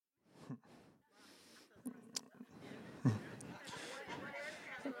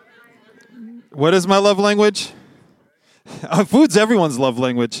What is my love language? Food's everyone's love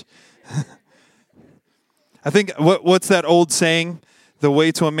language. I think, what's that old saying? The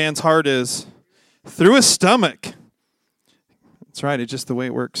way to a man's heart is through his stomach. That's right, it's just the way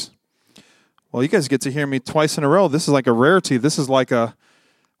it works. Well, you guys get to hear me twice in a row. This is like a rarity. This is like a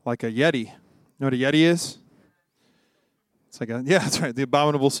Yeti. You know what a Yeti is? It's like yeah, that's right, the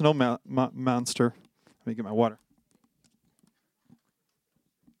abominable snow monster. Let me get my water.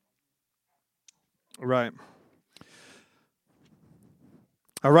 All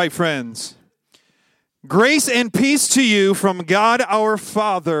right, friends. Grace and peace to you from God our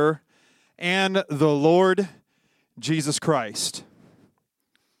Father and the Lord Jesus Christ.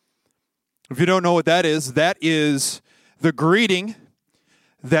 If you don't know what that is the greeting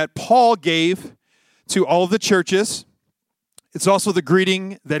that Paul gave to all the churches. It's also the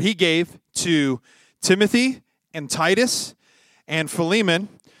greeting that he gave to Timothy and Titus and Philemon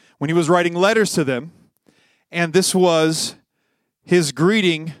when he was writing letters to them. And this was his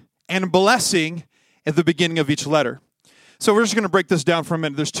greeting and blessing at the beginning of each letter. So we're just going to break this down for a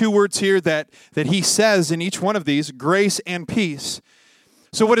minute. There's two words here that he says in each one of these, grace and peace.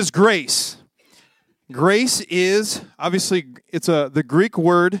 So what is grace? Grace is, obviously, the Greek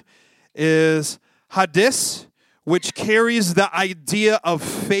word is hadis, which carries the idea of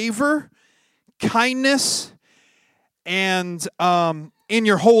favor, kindness, and in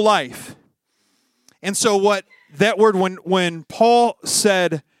your whole life. And so what that word, when Paul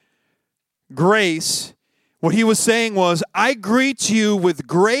said grace, what he was saying was, I greet you with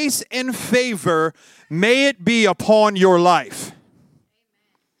grace and favor, may it be upon your life.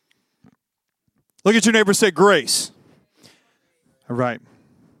 Look at your neighbor and say grace. All right.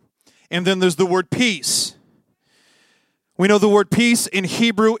 And then there's the word peace. We know the word peace in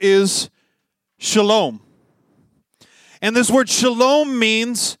Hebrew is shalom. And this word shalom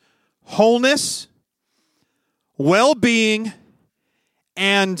means wholeness, well-being,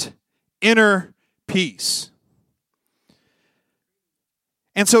 and inner peace.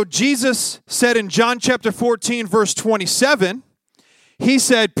 And so Jesus said in John chapter 14, verse 27, he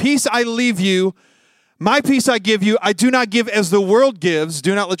said, peace I leave you, my peace I give you, I do not give as the world gives.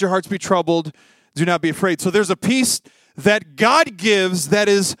 Do not let your hearts be troubled. Do not be afraid. So there's a peace that God gives that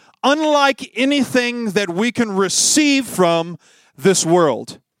is unlike anything that we can receive from this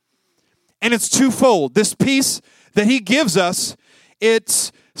world. And it's twofold. This peace that he gives us,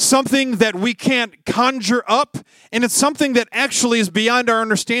 it's something that we can't conjure up, and it's something that actually is beyond our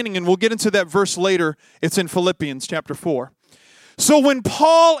understanding, and we'll get into that verse later. It's in Philippians chapter 4. So when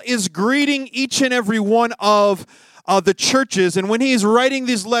Paul is greeting each and every one of the churches, and when he's writing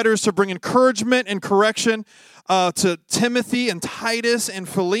these letters to bring encouragement and correction to Timothy and Titus and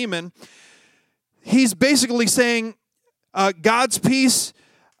Philemon, he's basically saying God's peace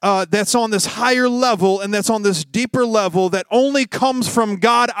that's on this higher level and that's on this deeper level that only comes from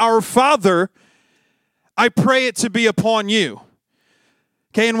God our Father, I pray it to be upon you.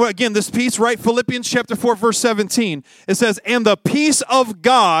 Okay, and again, this peace, right? Philippians chapter 4, verse 17. It says, and the peace of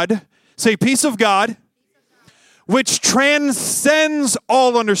God, say peace of God, which transcends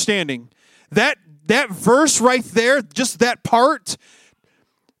all understanding. That verse right there, just that part,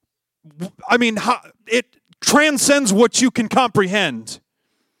 I mean, it transcends what you can comprehend.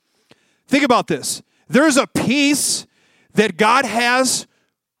 Think about this. There's a peace that God has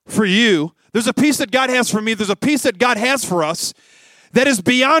for you. There's a peace that God has for me. There's a peace that God has for us that is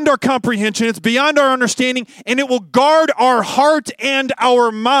beyond our comprehension. It's beyond our understanding, and it will guard our heart and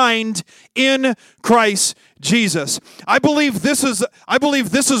our mind in Christ Jesus. I believe this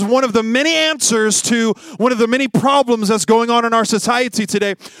is one of the many answers to one of the many problems that's going on in our society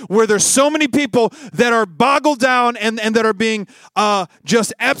today, where there's so many people that are boggled down and that are being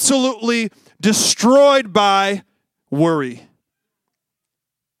just absolutely destroyed by worry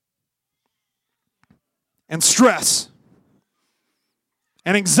and stress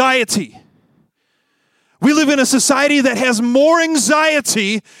and anxiety. We live in a society that has more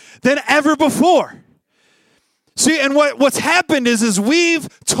anxiety than ever before. See, and what's happened is we've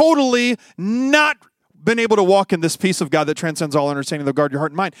totally not been able to walk in this peace of God that transcends all understanding, that'll guard your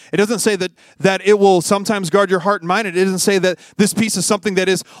heart and mind. It doesn't say that it will sometimes guard your heart and mind. It doesn't say that this peace is something that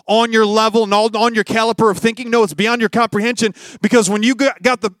is on your level and all on your caliber of thinking. No, it's beyond your comprehension, because when you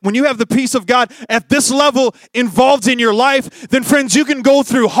have the peace of God at this level involved in your life, then friends, you can go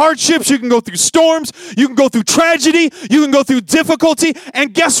through hardships, you can go through storms, you can go through tragedy, you can go through difficulty,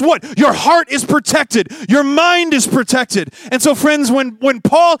 and guess what? Your heart is protected. Your mind is protected. And so friends, when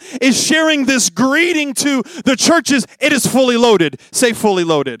Paul is sharing this greeting to the churches, it is fully loaded. Say fully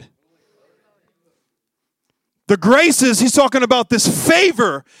loaded. The graces, he's talking about this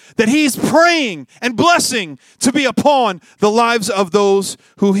favor that he's praying and blessing to be upon the lives of those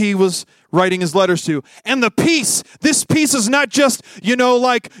who he was writing his letters to. And the peace, this peace is not just,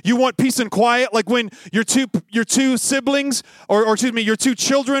 like you want peace and quiet, like when your two siblings, or excuse me, your two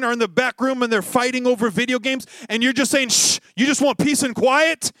children are in the back room and they're fighting over video games, and you're just saying, shh, you just want peace and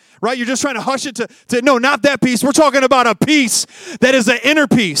quiet, right? You're just trying to hush it to no, not that peace. We're talking about a peace that is an inner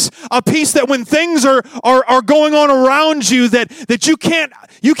peace, a peace that when things are going on around you that you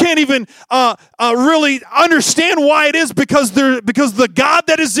can't even really understand why it is, because the God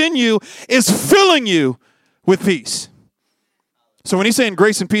that is in you is filling you with peace. So when he's saying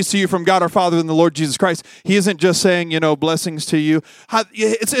grace and peace to you from God our Father and the Lord Jesus Christ, he isn't just saying, blessings to you.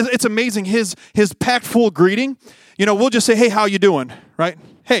 It's amazing, his packed full greeting. We'll just say, hey, how you doing, right?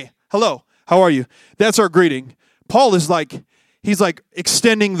 Hey, hello, how are you? That's our greeting. Paul is he's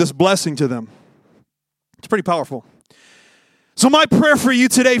extending this blessing to them. It's pretty powerful. So my prayer for you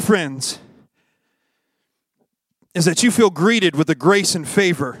today, friends, is that you feel greeted with the grace and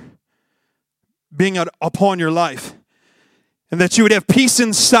favor being upon your life, and that you would have peace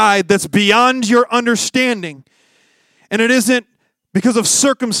inside that's beyond your understanding. And it isn't because of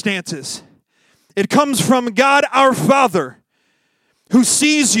circumstances. It comes from God our Father, who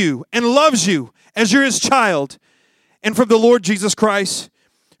sees you and loves you as you're his child, and from the Lord Jesus Christ,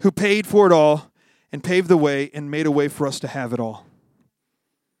 who paid for it all and paved the way and made a way for us to have it all.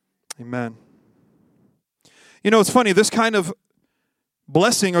 Amen. It's funny, this kind of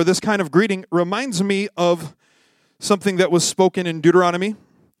blessing or this kind of greeting reminds me of something that was spoken in Deuteronomy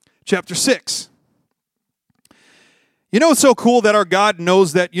chapter 6. It's so cool that our God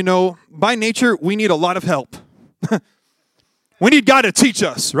knows that, by nature, we need a lot of help. We need God to teach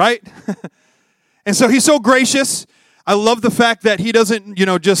us, right? And so he's so gracious. I love the fact that he doesn't,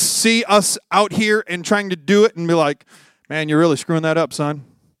 just see us out here and trying to do it and be like, man, you're really screwing that up, son.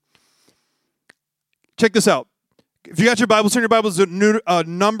 Check this out. If you got your Bibles, turn your Bibles to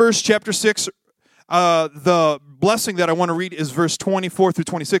Numbers chapter 6. The blessing that I want to read is verse 24 through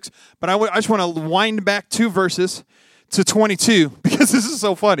 26. But I just want to wind back 2 verses to 22 because this is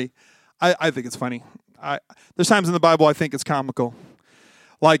so funny. I think it's funny. There's times in the Bible I think it's comical.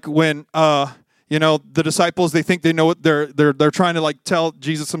 Like when the disciples, they think they know what they're trying to tell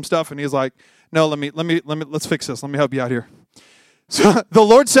Jesus some stuff, and he's like, no, let's fix this. Let me help you out here. So the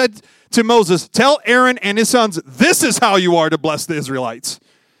Lord said to Moses, tell Aaron and his sons, this is how you are to bless the Israelites.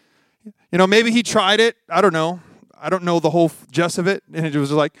 Maybe he tried it. I don't know. I don't know the whole gist of it. And it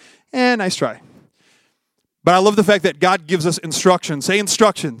was like, nice try. But I love the fact that God gives us instructions,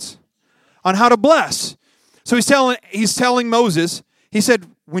 on how to bless. So he's telling Moses, he said,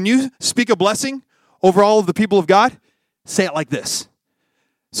 when you speak a blessing over all of the people of God, say it like this.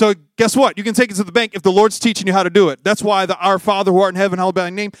 So guess what? You can take it to the bank if the Lord's teaching you how to do it. That's why the Our Father who art in heaven, hallowed be thy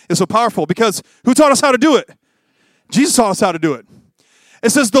name is so powerful. Because who taught us how to do it? Jesus taught us how to do it.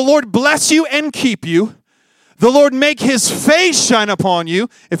 It says, the Lord bless you and keep you. The Lord make his face shine upon you.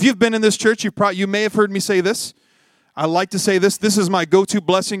 If you've been in this church, you may have heard me say this. I like to say this. This is my go-to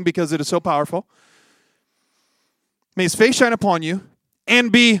blessing because it is so powerful. May his face shine upon you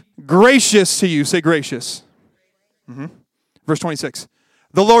and be gracious to you. Say gracious. Verse 26.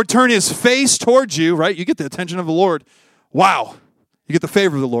 The Lord turn his face towards you, right? You get the attention of the Lord. Wow. You get the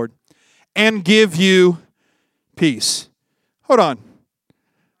favor of the Lord. And give you peace. Hold on.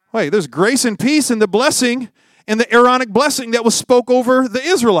 Wait, there's grace and peace in the blessing, and the Aaronic blessing that was spoke over the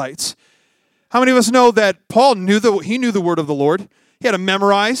Israelites. How many of us know that Paul knew the word of the Lord? He had it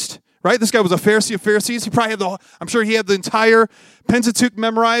memorized, right? This guy was a Pharisee of Pharisees. He probably I'm sure he had the entire Pentateuch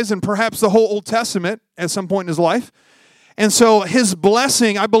memorized and perhaps the whole Old Testament at some point in his life. And so his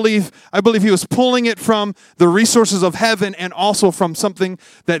blessing, I believe he was pulling it from the resources of heaven and also from something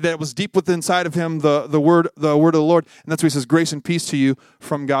that was deep within inside of him, the word of the Lord. And that's why he says, grace and peace to you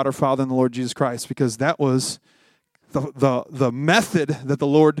from God our Father and the Lord Jesus Christ, because that was the method that the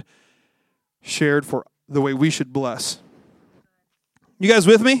Lord shared for the way we should bless. You guys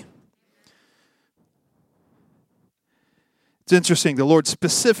with me? It's interesting. The Lord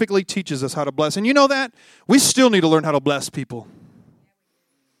specifically teaches us how to bless. And you know that? We still need to learn how to bless people.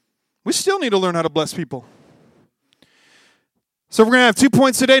 We still need to learn how to bless people. So we're going to have 2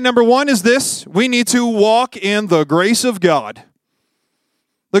 points today. Number 1 is this. We need to walk in the grace of God.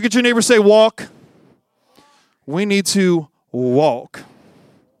 Look at your neighbor, say walk. We need to walk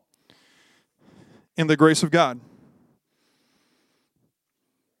in the grace of God.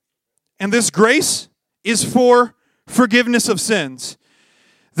 And this grace is for forgiveness of sins.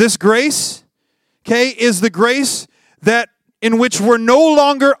 This grace, is the grace that in which we're no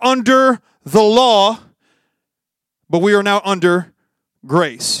longer under the law, but we are now under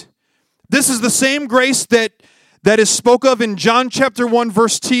grace. This is the same grace that is spoke of in John chapter 1,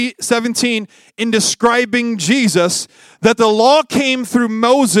 verse 17, in describing Jesus, that the law came through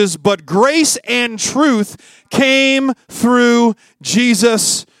Moses, but grace and truth came through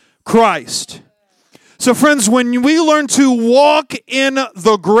Jesus Christ. So friends, when we learn to walk in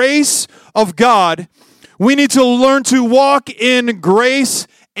the grace of God, we need to learn to walk in grace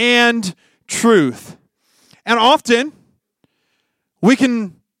and truth. And often, we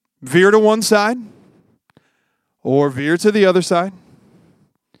can veer to one side or veer to the other side.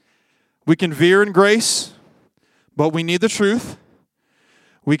 We can veer in grace, but we need the truth.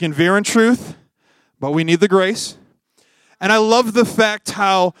 We can veer in truth, but we need the grace. And I love the fact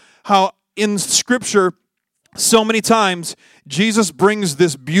how in Scripture, so many times, Jesus brings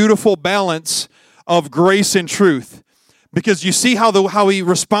this beautiful balance of grace and truth. Because you see how he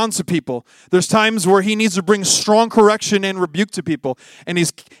responds to people. There's times where he needs to bring strong correction and rebuke to people. And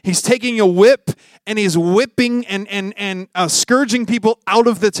he's taking a whip and he's whipping and scourging people out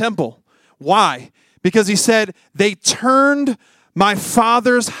of the temple. Why? Because he said, they turned my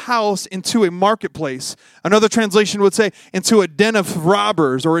Father's house into a marketplace. Another translation would say, into a den of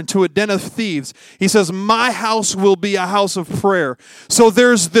robbers or into a den of thieves. He says, my house will be a house of prayer. So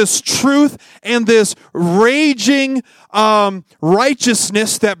there's this truth and this raging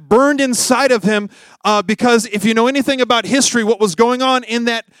righteousness that burned inside of him because if you know anything about history, what was going on in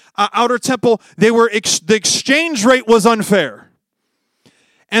that outer temple, the exchange rate was unfair.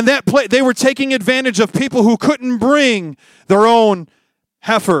 And they were taking advantage of people who couldn't bring their own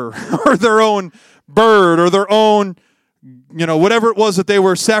heifer or their own bird or their own, whatever it was that they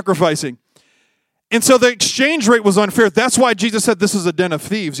were sacrificing. And so the exchange rate was unfair. That's why Jesus said this is a den of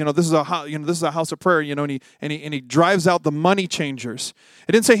thieves. This is a house of prayer. And he drives out the money changers.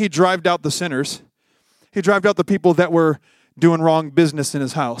 It didn't say he drove out the sinners. He drove out the people that were doing wrong business in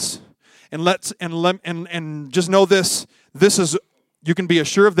his house. And just know this. This is. You can be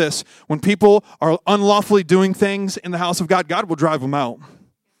assured of this. When people are unlawfully doing things in the house of God, God will drive them out.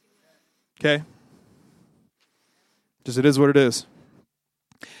 Okay? Just it is what it is.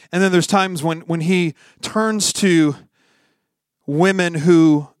 And then there's times when he turns to women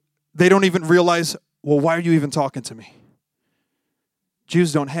who they don't even realize, well, why are you even talking to me?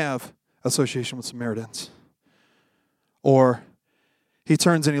 Jews don't have association with Samaritans. Or he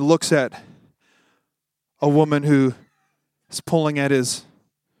turns and he looks at a woman who is pulling at his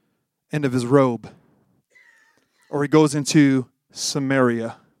end of his robe. Or he goes into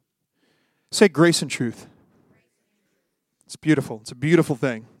Samaria. Say grace and truth. It's beautiful. It's a beautiful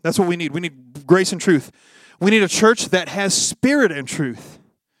thing. That's what we need. We need grace and truth. We need a church that has spirit and truth.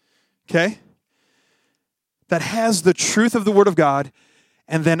 Okay? That has the truth of the Word of God,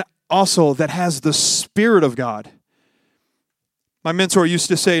 and then also that has the Spirit of God. My mentor used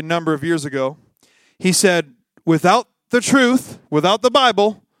to say a number of years ago, he said, without the truth, without the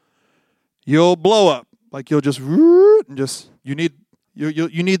Bible, you'll blow up. Like you'll just you need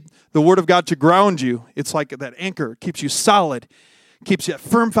the Word of God to ground you. It's like that anchor. It keeps you solid, keeps you at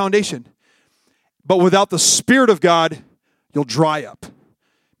firm foundation. But without the Spirit of God, you'll dry up.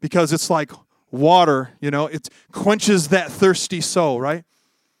 Because it's like water, it quenches that thirsty soul, right?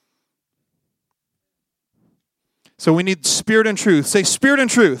 So we need spirit and truth. Say spirit and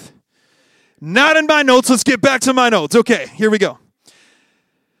truth. Not in my notes. Let's get back to my notes. Okay, here we go.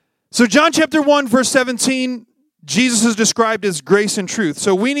 So John chapter 1, verse 17, Jesus is described as grace and truth.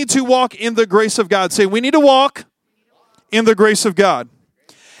 So we need to walk in the grace of God. Say, we need to walk in the grace of God.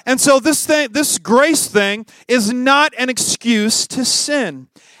 And so this grace thing is not an excuse to sin.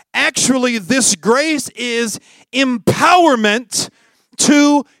 Actually, this grace is empowerment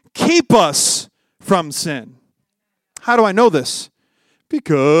to keep us from sin. How do I know this?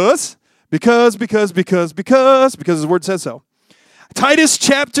 Because His Word says so. Titus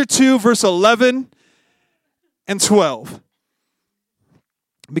chapter 2, verse 11 and 12.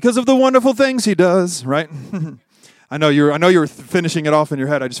 Because of the wonderful things He does, right? I know you were finishing it off in your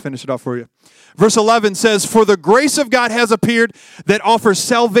head. I just finished it off for you. Verse 11 says, for the grace of God has appeared that offers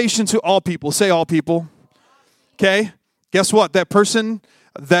salvation to all people. Say all people. Okay? Guess what? That person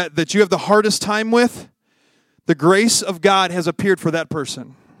that you have the hardest time with, the grace of God has appeared for that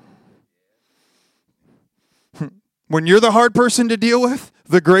person. When you're the hard person to deal with,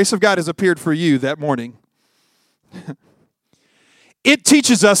 the grace of God has appeared for you that morning. It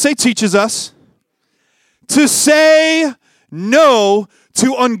teaches us, to say no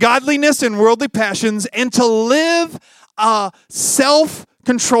to ungodliness and worldly passions and to live a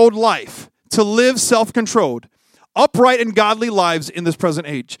self-controlled life. To live self-controlled. upright and godly lives in this present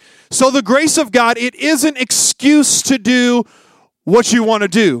age. So the grace of God, it is an excuse to do what you want to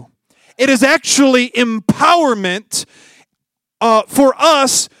do. It is actually empowerment for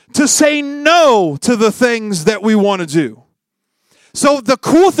us to say no to the things that we want to do. So the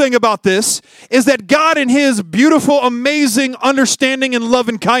cool thing about this is that God, in his beautiful, amazing understanding and love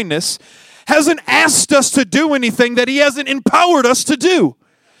and kindness, hasn't asked us to do anything that he hasn't empowered us to do.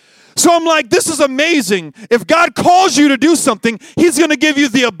 So I'm like, this is amazing. If God calls you to do something, he's going to give you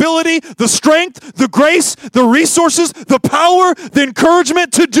the ability, the strength, the grace, the resources, the power, the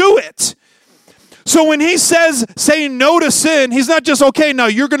encouragement to do it. So when he says, say no to sin, he's not just, okay, now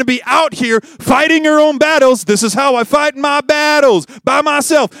you're going to be out here fighting your own battles. This is how I fight my battles, by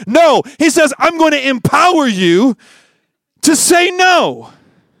myself. No, he says, I'm going to empower you to say no.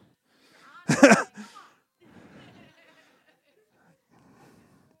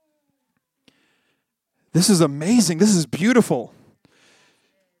 This is amazing. This is beautiful.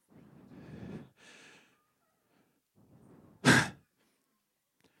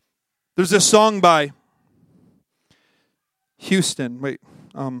 There's this song by Houston. Wait,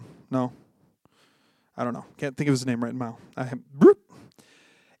 no. I don't know. Can't think of his name right now.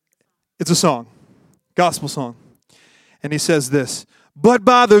 It's a song, gospel song. And he says this, but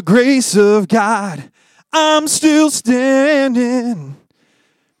by the grace of God, I'm still standing.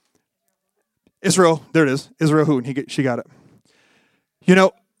 Israel, there it is. Israel Houghton, she got it. You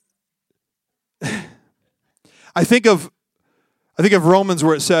know, I think of Romans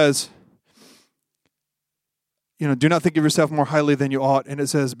where it says, you know, do not think of yourself more highly than you ought. And it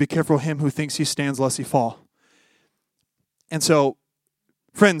says, be careful of him who thinks he stands lest he fall. And so,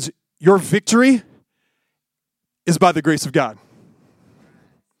 friends, your victory is by the grace of God.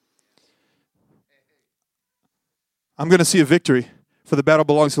 I'm going to see a victory, for the battle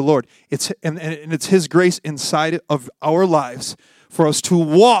belongs to the Lord. It's his grace inside of our lives for us to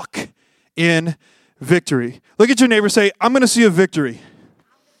walk in victory. Look at your neighbor, say, I'm going to see a victory.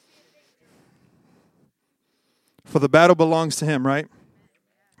 For the battle belongs to him, right?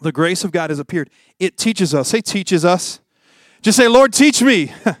 The grace of God has appeared. It teaches us. Say, teaches us. Just say, Lord, teach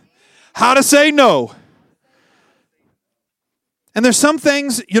me how to say no. And there's some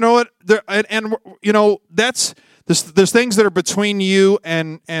things, you know, and you know, there's things that are between you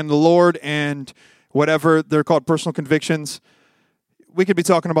and the Lord and whatever. They're called personal convictions. We could be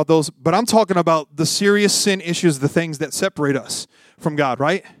talking about those, but I'm talking about the serious sin issues, the things that separate us from God,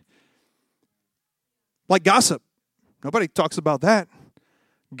 right? Like gossip. Nobody talks about that.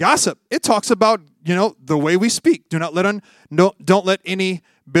 Gossip. It talks about, you know, the way we speak. Don't let any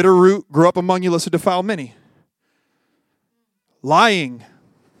bitter root grow up among you lest it defile many. Lying.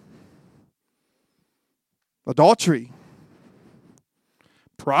 Adultery,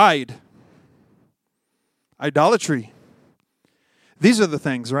 pride, idolatry. These are the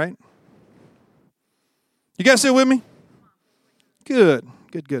things, right? You guys still with me? Good.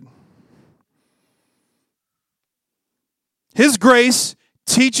 His grace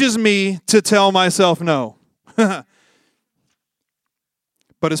teaches me to tell myself no. But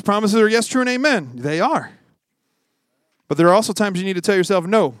his promises are yes, true, and amen. They are. But there are also times you need to tell yourself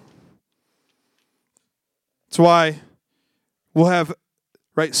no. That's why we'll have,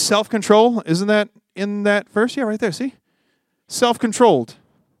 right, self-control. Isn't that in that verse? Yeah, right there, see? Self-controlled.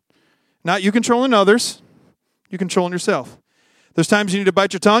 Not you controlling others. You controlling yourself. There's times you need to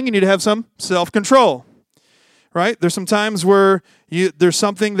bite your tongue. You need to have some self-control, right? There's some times where there's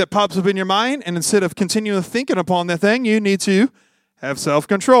something that pops up in your mind, and instead of continuing thinking upon that thing, you need to have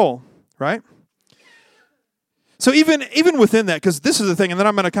self-control, right? So even within that, because this is the thing, and then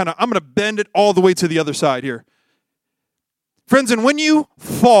I'm going to bend it all the way to the other side here. Friends, and when you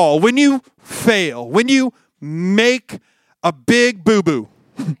fall, when you fail, when you make a big boo-boo,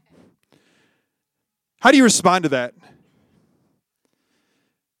 how do you respond to that?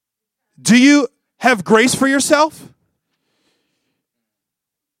 Do you have grace for yourself?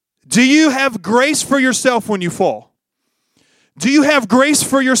 Do you have grace for yourself when you fall? Do you have grace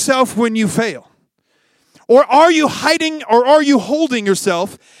for yourself when you fail? Or are you hiding, or are you holding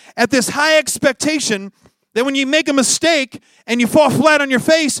yourself at this high expectation that when you make a mistake and you fall flat on your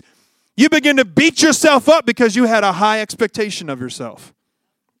face, you begin to beat yourself up because you had a high expectation of yourself?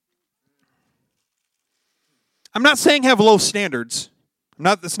 I'm not saying have low standards.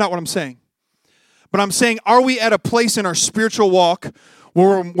 That's not what I'm saying. But I'm saying, are we at a place in our spiritual walk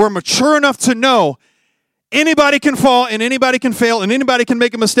where we're mature enough to know anybody can fall and anybody can fail and anybody can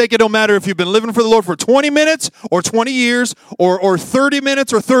make a mistake? It don't matter if you've been living for the Lord for 20 minutes or 20 years or 30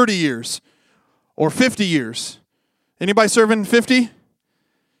 minutes or 30 years or 50 years. Anybody serving 50?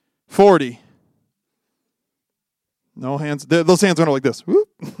 40. No hands. Those hands went like this. Whoop.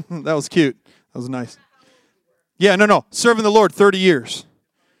 That was cute. That was nice. Yeah, no. Serving the Lord 30 years.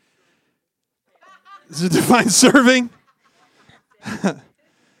 Does it define serving?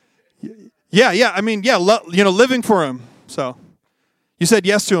 Yeah. I mean, living for Him. So you said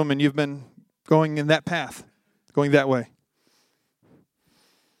yes to Him, and you've been going in that path, going that way.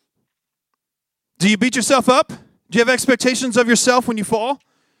 Do you beat yourself up? Do you have expectations of yourself when you fall?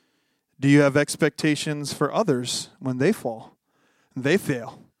 Do you have expectations for others when they fall? They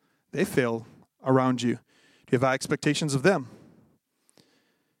fail. They fail around you. Do you have high expectations of them?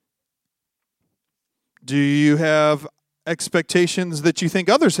 Do you have expectations that you think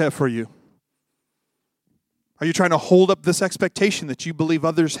others have for you? Are you trying to hold up this expectation that you believe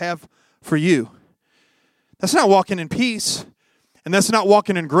others have for you? That's not walking in peace, and that's not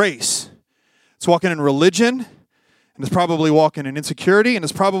walking in grace. It's walking in religion, and it's probably walking in insecurity, and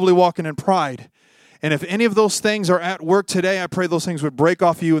it's probably walking in pride. And if any of those things are at work today, I pray those things would break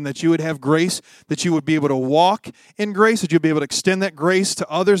off you and that you would have grace, that you would be able to walk in grace, that you'd be able to extend that grace to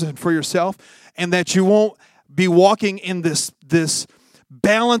others and for yourself, and that you won't be walking in this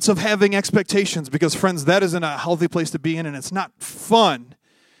balance of having expectations, because, friends, that isn't a healthy place to be in, and it's not fun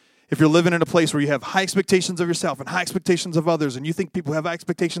if you're living in a place where you have high expectations of yourself and high expectations of others, and you think people have high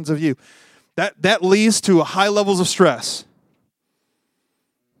expectations of you. That leads to high levels of stress.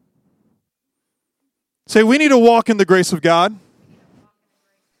 Say, we need to walk in the grace of God.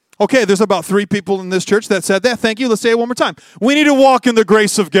 Okay, there's about 3 people in this church that said that. Thank you. Let's say it one more time. We need to walk in the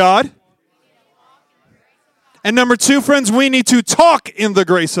grace of God. And number 2, friends, we need to talk in the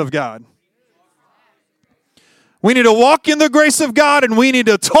grace of God. We need to walk in the grace of God, and we need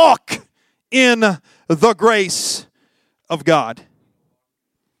to talk in the grace of God.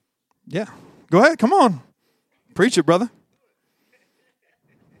 Yeah. Go ahead. Come on. Preach it, brother.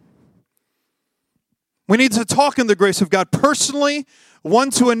 We need to talk in the grace of God personally,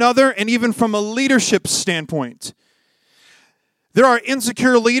 one to another, and even from a leadership standpoint. There are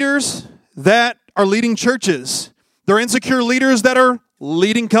insecure leaders that are leading churches. There are insecure leaders that are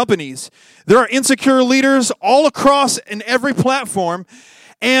leading companies. There are insecure leaders all across in every platform.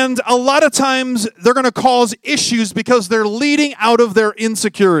 And a lot of times they're going to cause issues because they're leading out of their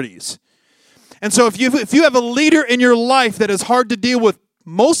insecurities. And so if you have a leader in your life that is hard to deal with,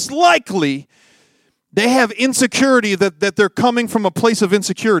 most likely they have insecurity, that they're coming from a place of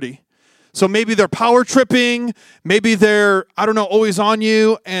insecurity. So maybe they're power tripping, maybe they're, always on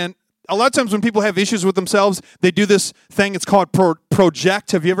you. And a lot of times when people have issues with themselves, they do this thing, it's called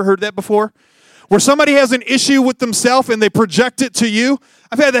project. Have you ever heard that before? Where somebody has an issue with themselves and they project it to you.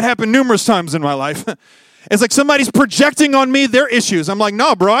 I've had that happen numerous times in my life. It's like somebody's projecting on me their issues. I'm like,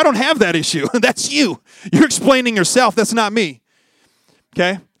 no, bro, I don't have that issue. That's you. You're explaining yourself. That's not me.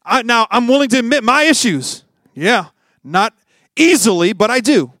 Okay? Now, I'm willing to admit my issues. Yeah, not easily, but I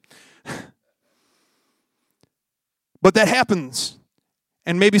do. But that happens.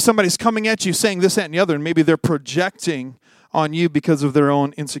 And maybe somebody's coming at you saying this, that, and the other, and maybe they're projecting on you because of their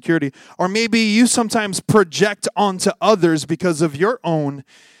own insecurity. Or maybe you sometimes project onto others because of your own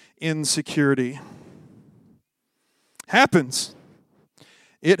insecurity. Happens.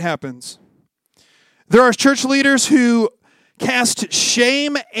 It happens. There are church leaders who cast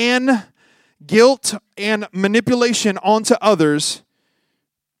shame and guilt and manipulation onto others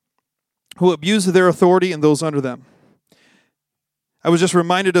who abuse their authority and those under them. I was just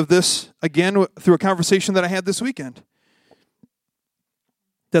reminded of this again through a conversation that I had this weekend.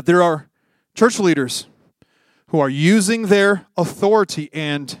 That there are church leaders who are using their authority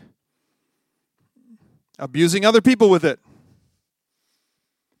and abusing other people with it.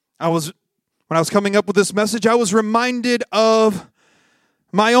 When I was coming up with this message, I was reminded of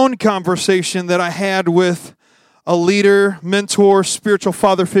my own conversation that I had with a leader, mentor, spiritual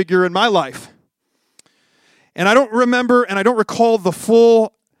father figure in my life. And I don't remember and I don't recall the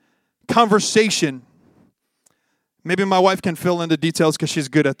full conversation. Maybe my wife can fill in the details because she's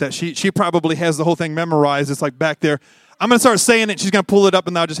good at that. She probably has the whole thing memorized. It's like back there. I'm going to start saying it. She's going to pull it up,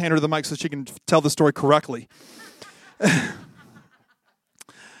 and I'll just hand her the mic so she can tell the story correctly.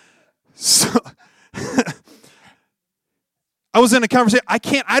 So I was in a conversation.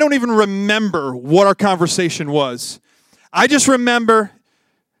 I don't even remember what our conversation was. I just remember.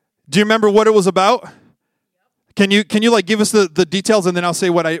 Do you remember what it was about? Can you like give us the details, and then I'll say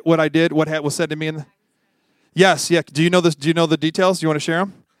what I did, what was said to me? Yes, yeah. Do you know this? Do you know the details? Do you want to share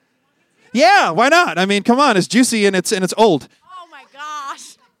them? Yeah, why not? I mean, come on, it's juicy and it's old. Oh my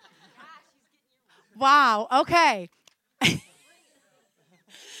gosh! Wow. Okay.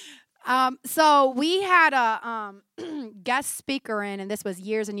 So we had a guest speaker in, and this was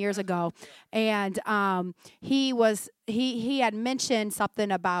years and years ago, and he had mentioned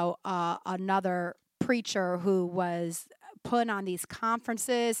something about another preacher who was put on these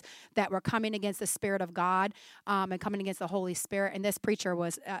conferences that were coming against the Spirit of God and coming against the Holy Spirit. And this preacher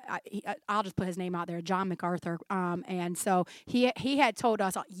was, I'll just put his name out there, John MacArthur. And so he had told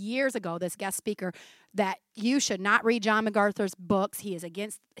us years ago, this guest speaker, that you should not read John MacArthur's books. He is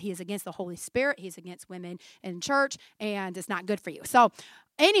against the Holy Spirit. He's against women in church, and it's not good for you. So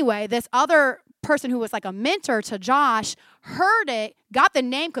anyway, this other person who was like a mentor to Josh heard it, got the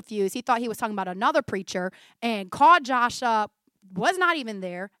name confused. He thought he was talking about another preacher and called Josh up, was not even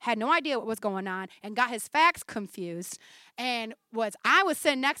there, had no idea what was going on, and got his facts confused. And I was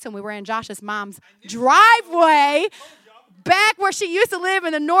sitting next to him. We were in Josh's mom's driveway back where she used to live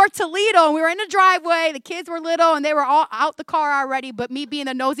in the North Toledo, and we were in the driveway. The kids were little, and they were all out the car already, but me being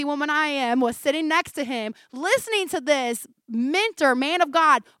the nosy woman I am, was sitting next to him, listening to this mentor, man of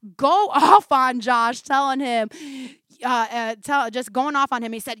God, go off on Josh, telling him, just going off on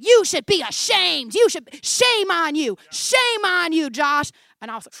him. He said, "You should be ashamed. Shame on you. Shame on you, Josh."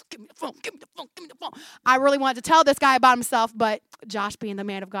 And I was like, "Give me the phone, give me the phone, give me the phone." I really wanted to tell this guy about himself, but Josh, being the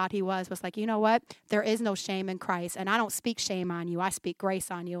man of God he was like, you know what? There is no shame in Christ, and I don't speak shame on you. I speak grace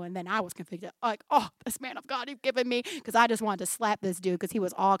on you. And then I was convicted, like, oh, this man of God you've given me, because I just wanted to slap this dude because he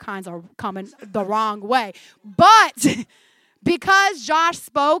was all kinds of coming the wrong way. But because Josh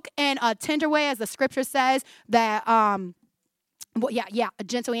spoke in a tender way, as the scripture says, that, a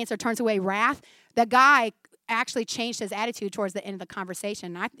gentle answer turns away wrath, the guy actually changed his attitude towards the end of the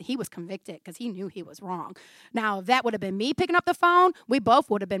conversation. He was convicted because he knew he was wrong. Now, if that would have been me picking up the phone, we both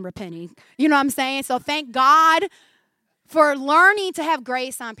would have been repenting. You know what I'm saying? So thank God for learning to have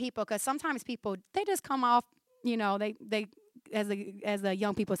grace on people, because sometimes people, they just come off, they as the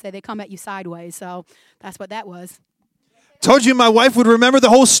young people say, they come at you sideways. So that's what that was. Told you my wife would remember the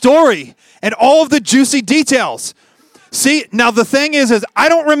whole story and all of the juicy details. See, now the thing is I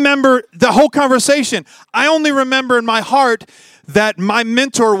don't remember the whole conversation. I only remember in my heart that my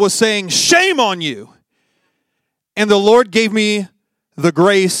mentor was saying, "Shame on you." And the Lord gave me the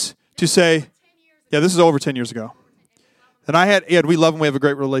grace to say, yeah, this is over 10 years ago. And we love him. We have a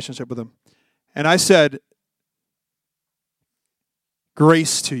great relationship with him. And I said,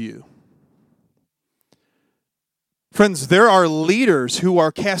 "Grace to you." Friends, there are leaders who are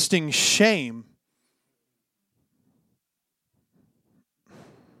casting shame .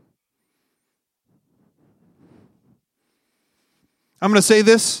 I'm going to say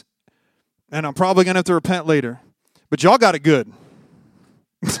this, and I'm probably going to have to repent later, but y'all got it good.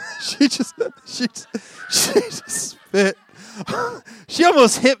 She just spit. She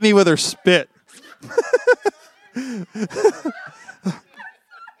almost hit me with her spit.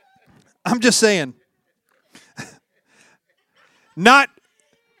 I'm just saying. Not,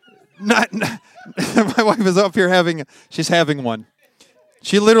 my wife is up here she's having one.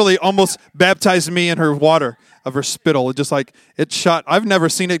 She literally almost baptized me in her water of her spittle. It shot. I've never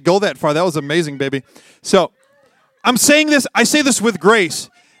seen it go that far. That was amazing, baby. So I'm saying this. I say this with grace,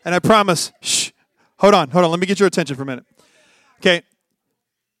 and I promise. Shh. Hold on. Let me get your attention for a minute. Okay.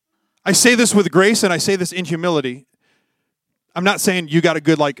 I say this with grace, and I say this in humility. I'm not saying you got it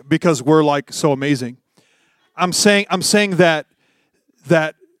good because we're so amazing. I'm saying that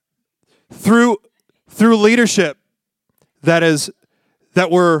through leadership that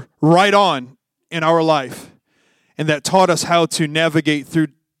were right on in our life, and that taught us how to navigate through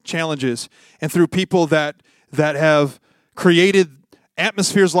challenges, and through people that have created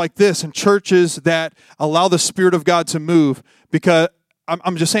atmospheres like this and churches that allow the Spirit of God to move. Because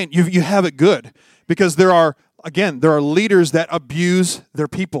I'm just saying, you have it good, because there are leaders that abuse their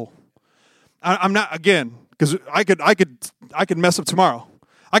people. I'm not, again, because I could mess up tomorrow.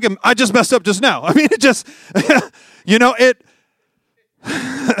 I just messed up just now. I mean, it just, it.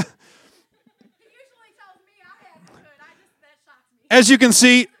 As you can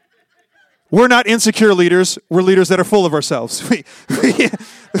see, we're not insecure leaders. We're leaders that are full of ourselves.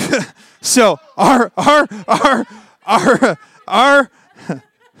 So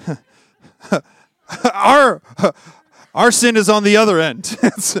our sin is on the other end.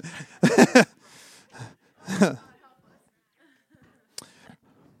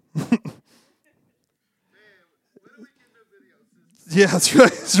 Yeah, that's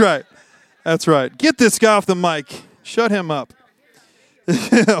right. Get this guy off the mic. Shut him up.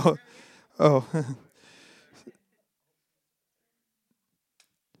 Oh.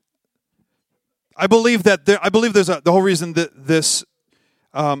 I believe there's the whole reason that this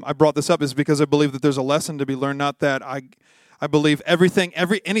I brought this up is because I believe that there's a lesson to be learned. Not that I I believe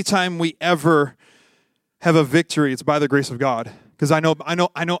anytime we ever have a victory, it's by the grace of God. Because I know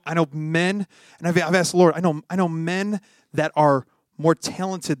men, and I've asked the Lord, I know men that are more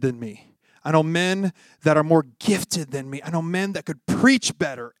talented than me. I know men that are more gifted than me. I know men that could preach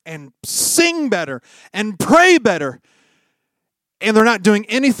better and sing better and pray better. And they're not doing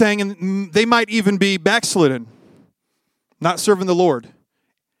anything, and they might even be backslidden, not serving the Lord.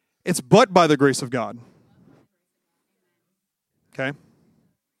 It's but by the grace of God. Okay?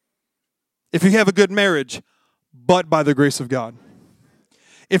 If you have a good marriage, but by the grace of God.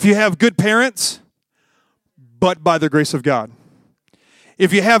 If you have good parents, but by the grace of God.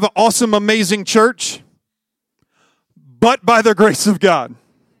 If you have an awesome, amazing church, but by the grace of God.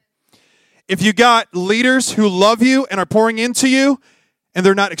 If you got leaders who love you and are pouring into you, and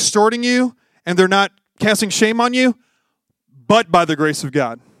they're not extorting you, and they're not casting shame on you, but by the grace of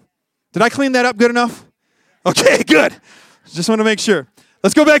God. Did I clean that up good enough? Okay, good. Just want to make sure.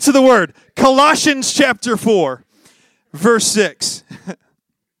 Let's go back to the word. Colossians chapter 4, verse 6.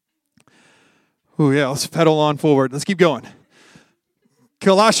 Oh yeah, let's pedal on forward. Let's keep going.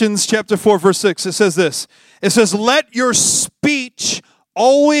 Colossians chapter 4, verse 6, it says this. It says, let your speech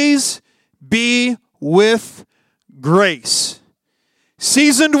always be with grace,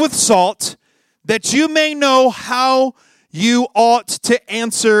 seasoned with salt, that you may know how you ought to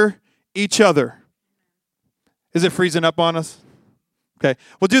answer each other. Is it freezing up on us? Okay,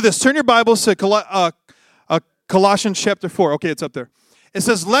 we'll do this. Turn your Bibles to Colossians chapter 4. Okay, it's up there. It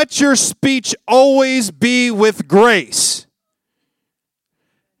says, let your speech always be with grace.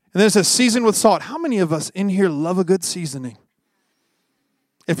 And then it says, seasoned with salt. How many of us in here love a good seasoning?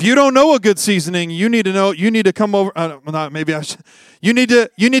 If you don't know a good seasoning, you need to come over. You need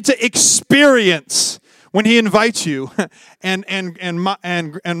to experience when he invites you,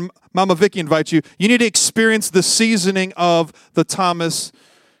 and Mama Vicky invites you. You need to experience the seasoning of the Thomas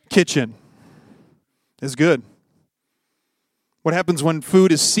kitchen. It's good. What happens when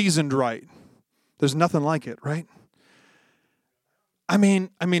food is seasoned right? There's nothing like it, right? I mean,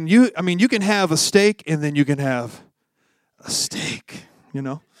 you can have a steak and then you can have a steak,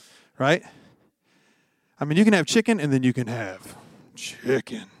 right? I mean, you can have chicken and then you can have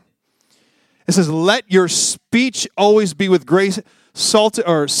chicken. It says, let your speech always be with grace, salt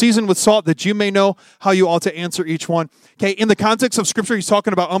or seasoned with salt, that you may know how you ought to answer each one. Okay, in the context of Scripture, he's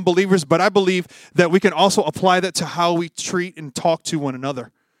talking about unbelievers, but I believe that we can also apply that to how we treat and talk to one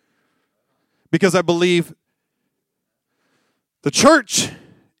another. Because I believe the church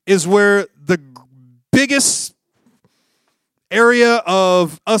is where the biggest area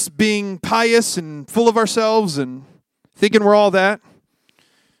of us being pious and full of ourselves and thinking we're all that.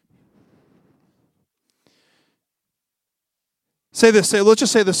 Let's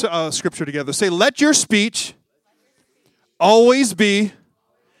just say this scripture together. Say, let your speech always be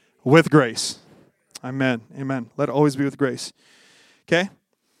with grace. Amen. Amen. Let it always be with grace. Okay?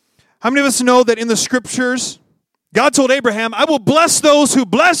 How many of us know that in the scriptures, God told Abraham, I will bless those who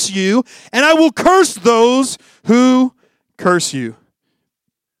bless you, and I will curse those who curse you.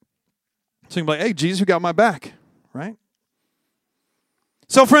 So you can be like, hey, Jesus, you got my back, right?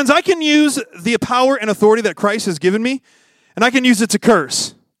 So friends, I can use the power and authority that Christ has given me, and I can use it to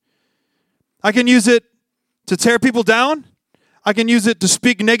curse. I can use it to tear people down. I can use it to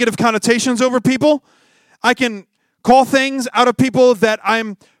speak negative connotations over people. I can call things out of people that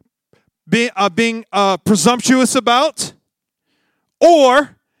I'm being presumptuous about.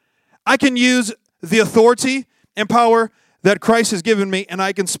 Or I can use the authority and power that Christ has given me, and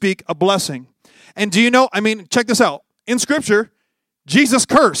I can speak a blessing. And do you know, check this out. In Scripture, Jesus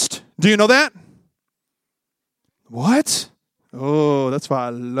cursed. Do you know that? What? Oh, that's why I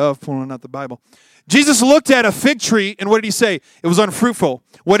love pulling out the Bible. Jesus looked at a fig tree, and what did he say? It was unfruitful.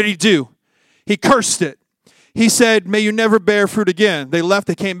 What did he do? He cursed it. He said, may you never bear fruit again. They left,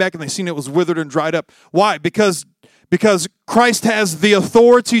 they came back, and they seen it was withered and dried up. Why? Because Christ has the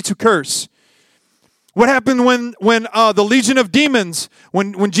authority to curse. What happened when the legion of demons,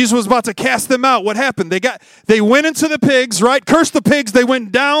 when Jesus was about to cast them out, what happened? They went into the pigs, right? Cursed the pigs, they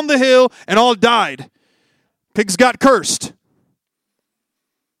went down the hill, and all died. Pigs got cursed.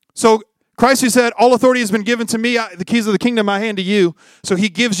 So Christ, he said, all authority has been given to me. The keys of the kingdom I hand to you. So he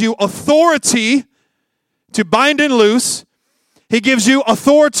gives you authority to bind and loose. He gives you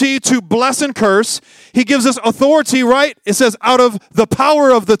authority to bless and curse. He gives us authority, right? It says, out of the power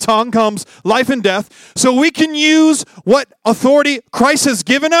of the tongue comes life and death. So we can use what authority Christ has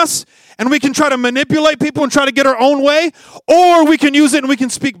given us, and we can try to manipulate people and try to get our own way, or we can use it and we can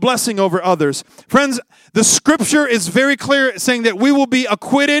speak blessing over others. Friends, the scripture is very clear saying that we will be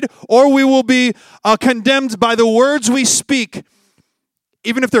acquitted or we will be condemned by the words we speak,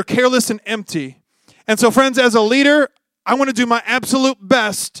 even if they're careless and empty. And so, friends, as a leader, I want to do my absolute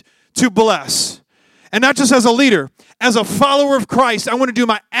best to bless. And not just as a leader, as a follower of Christ, I want to do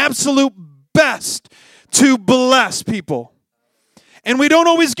my absolute best to bless people. And we don't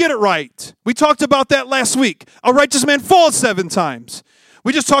always get it right. We talked about that last week. A righteous man falls 7 times.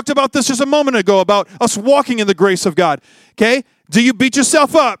 We just talked about this just a moment ago, about us walking in the grace of God. Okay? Do you beat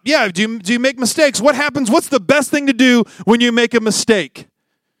yourself up? Yeah. Do you make mistakes? What happens? What's the best thing to do when you make a mistake?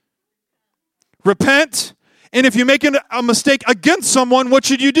 Repent. And if you make a mistake against someone, what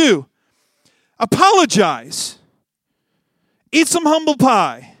should you do? Apologize. Eat some humble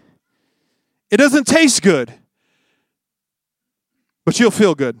pie. It doesn't taste good, but you'll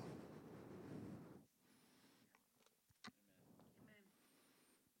feel good.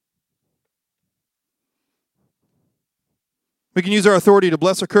 We can use our authority to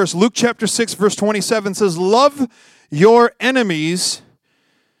bless or curse. Luke chapter 6, verse 27 says, love your enemies.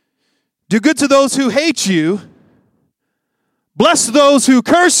 Do good to those who hate you. Bless those who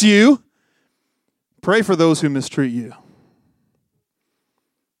curse you. Pray for those who mistreat you.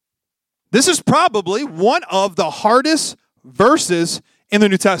 This is probably one of the hardest verses in the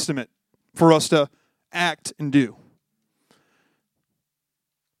New Testament for us to act and do.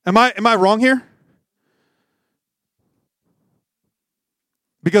 Am I wrong here?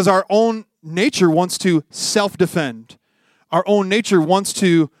 Because our own nature wants to self-defend. Our own nature wants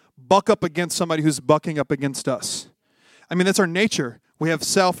to buck up against somebody who's bucking up against us. I mean, that's our nature. We have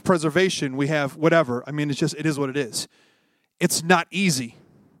self-preservation. We have whatever. I mean, it is what it is. It's not easy.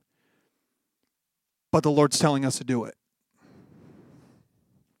 But the Lord's telling us to do it.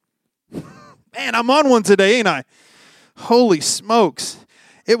 Man, I'm on one today, ain't I? Holy smokes.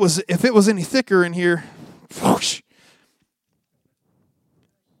 If it was any thicker in here, whoosh.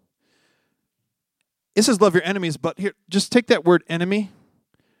 It says love your enemies, but here, just take that word enemy.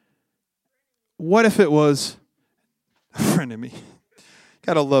 What if it was frenemy?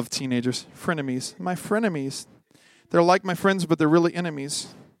 Gotta love teenagers. Frenemies. My frenemies. They're like my friends, but they're really enemies.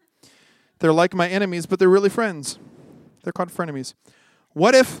 They're like my enemies, but they're really friends. They're called frenemies.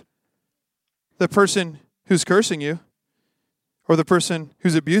 What if the person who's cursing you or the person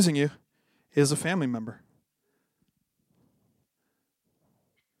who's abusing you is a family member?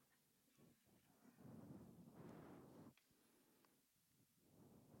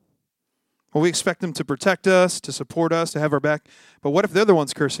 Well, we expect them to protect us, to support us, to have our back. But what if they're the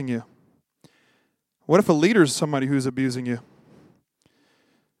ones cursing you? What if a leader is somebody who's abusing you?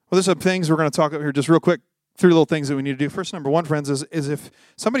 Well, there's some things we're going to talk about here just real quick. 3 little things that we need to do. First, number 1, friends, is if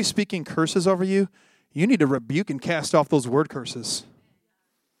somebody's speaking curses over you, you need to rebuke and cast off those word curses.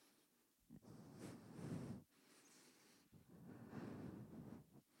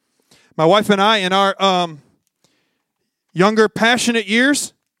 My wife and I, in our younger, passionate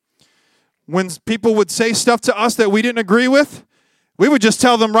years, when people would say stuff to us that we didn't agree with, we would just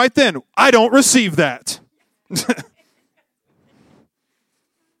tell them right then, I don't receive that.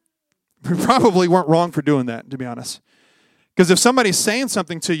 We probably weren't wrong for doing that, to be honest. Because if somebody's saying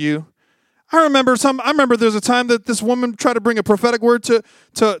something to you, I remember there's a time that this woman tried to bring a prophetic word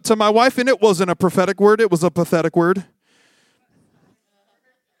to my wife, and it wasn't a prophetic word, it was a pathetic word.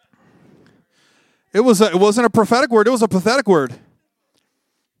 It wasn't a prophetic word, it was a pathetic word.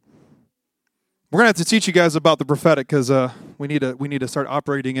 We're going to have to teach you guys about the prophetic because we need to start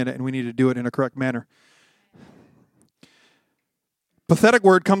operating in it, and we need to do it in a correct manner. Pathetic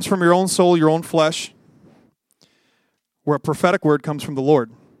word comes from your own soul, your own flesh, where a prophetic word comes from the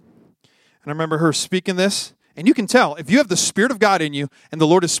Lord. And I remember her speaking this, and you can tell, if you have the Spirit of God in you and the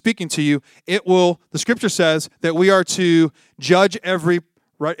Lord is speaking to you, the Scripture says that we are to judge every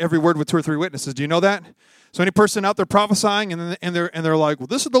word with 2 or 3 witnesses. Do you know that? So any person out there prophesying and they're like, well,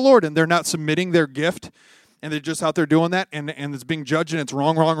 this is the Lord, and they're not submitting their gift, and they're just out there doing that, and it's being judged, and it's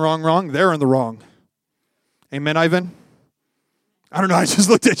wrong, they're in the wrong. Amen, Ivan? I don't know, I just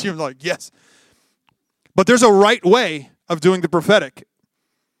looked at you and I'm like, yes. But there's a right way of doing the prophetic.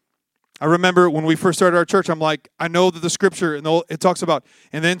 I remember when we first started our church, I'm like, I know that the Scripture, it talks about,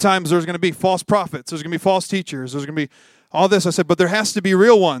 in the end times, there's going to be false prophets, there's going to be false teachers, there's going to be all this. I said, but there has to be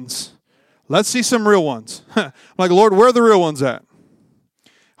real ones. Let's see some real ones. I'm like, Lord, where are the real ones at?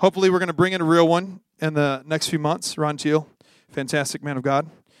 Hopefully we're going to bring in a real one in the next few months. Ron Teal, fantastic man of God,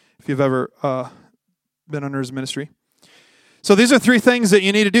 if you've ever been under his ministry. So these are 3 things that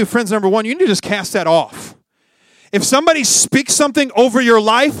you need to do. Friends, number 1, you need to just cast that off. If somebody speaks something over your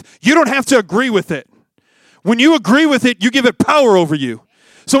life, you don't have to agree with it. When you agree with it, you give it power over you.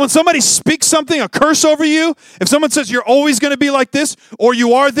 So when somebody speaks something, a curse over you, if someone says you're always going to be like this, or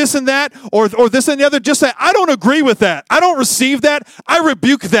you are this and that, or this and the other, just say, I don't agree with that. I don't receive that. I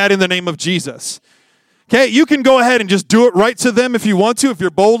rebuke that in the name of Jesus. Okay, you can go ahead and just do it right to them if you want to, if you're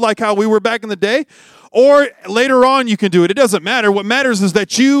bold like how we were back in the day. Or later on you can do it. It doesn't matter. What matters is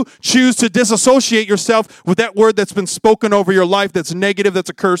that you choose to disassociate yourself with that word that's been spoken over your life that's negative, that's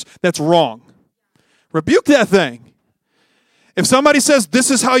a curse, that's wrong. Rebuke that thing. If somebody says this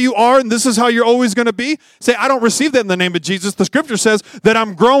is how you are and this is how you're always going to be, say, I don't receive that in the name of Jesus. The scripture says that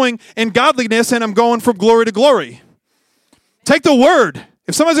I'm growing in godliness and I'm going from glory to glory. Take the word.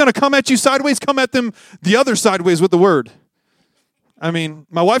 If somebody's going to come at you sideways, come at them the other sideways with the word. I mean,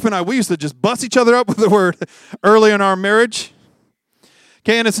 my wife and I, we used to just bust each other up with the word early in our marriage.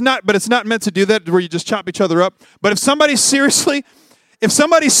 Okay, and it's not meant to do that where you just chop each other up. But if somebody seriously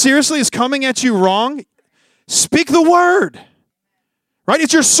is coming at you wrong, speak the word. Right?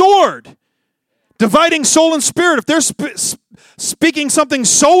 It's your sword. Dividing soul and spirit. If they're speaking something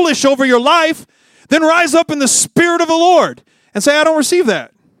soulish over your life, then rise up in the spirit of the Lord and say, I don't receive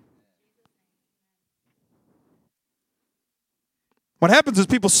that. What happens is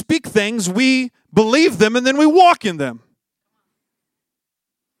people speak things, we believe them, and then we walk in them.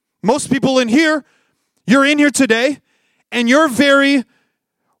 Most people in here, you're in here today, and your very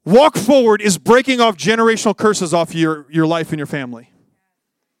walk forward is breaking off generational curses off your life and your family.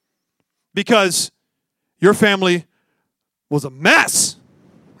 Because your family was a mess.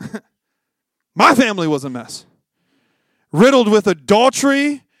 My family was a mess. Riddled with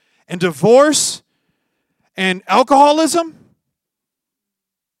adultery and divorce and alcoholism.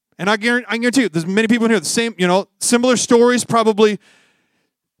 And I guarantee you, there's many people in here, the same, similar stories, probably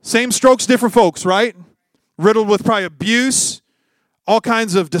same strokes, different folks, right? Riddled with probably abuse, all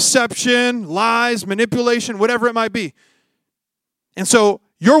kinds of deception, lies, manipulation, whatever it might be. And so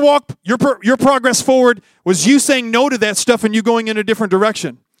your walk, your progress forward was you saying no to that stuff and you going in a different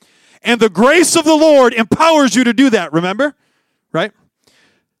direction. And the grace of the Lord empowers you to do that, remember? Right?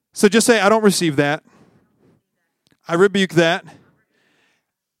 So just say, I don't receive that. I rebuke that.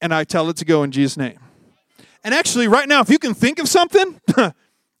 And I tell it to go in Jesus' name. And actually, right now, if you can think of something,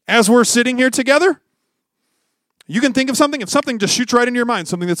 as we're sitting here together, you can think of something. If something just shoots right into your mind,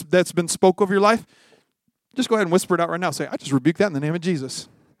 something that's been spoke over your life, just go ahead and whisper it out right now. Say, I just rebuke that in the name of Jesus.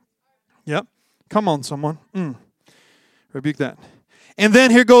 Yep. Come on, someone. Rebuke that. And then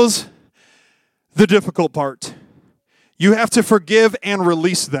here goes the difficult part. You have to forgive and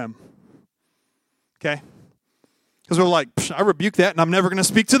release them. Okay? Because we're like, I rebuke that and I'm never going to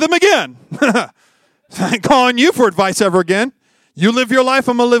speak to them again. I ain't calling you for advice ever again. You live your life,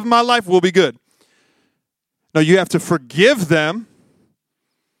 I'm going to live my life, we'll be good. No, you have to forgive them.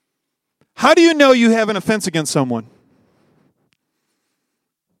 How do you know you have an offense against someone?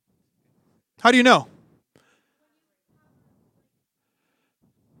 How do you know?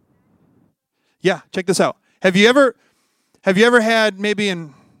 Yeah, check this out. Have you ever had maybe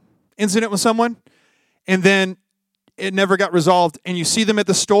an incident with someone and then it never got resolved and you see them at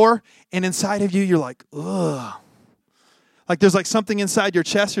the store and inside of you you're like, ugh. Like there's like something inside your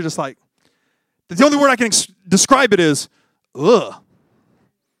chest, you're just like, the only word I can describe it is, ugh.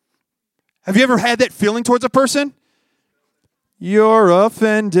 Have you ever had that feeling towards a person? You're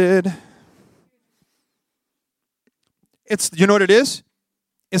offended. You know what it is?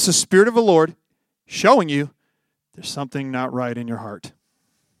 It's the Spirit of the Lord showing you there's something not right in your heart.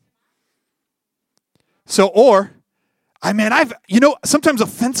 So, sometimes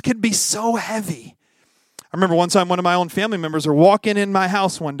offense can be so heavy. I remember one time one of my own family members were walking in my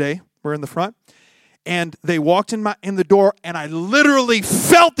house one day. We're in the front. And they walked in the door, and I literally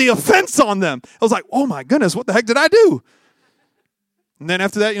felt the offense on them. I was like, oh my goodness, what the heck did I do? And then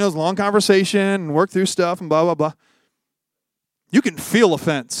after that, it was a long conversation and work through stuff and blah, blah, blah. You can feel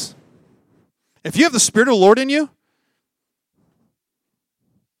offense. If you have the Spirit of the Lord in you,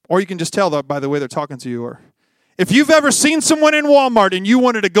 or you can just tell by the way they're talking to you, or if you've ever seen someone in Walmart and you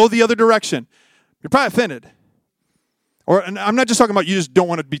wanted to go the other direction, you're probably offended. And I'm not just talking about you just don't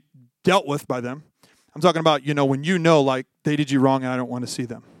want to be dealt with by them. I'm talking about, when like they did you wrong and I don't want to see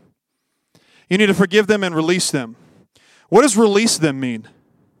them. You need to forgive them and release them. What does release them mean?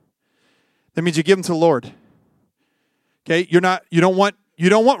 That means you give them to the Lord. Okay? You don't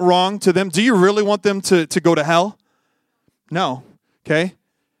want wrong to them. Do you really want them to go to hell? No. Okay?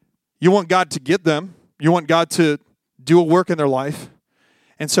 You want God to get them. You want God to do a work in their life.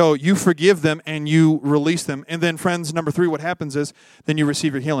 And so you forgive them and you release them. And then, friends, number 3, what happens is then you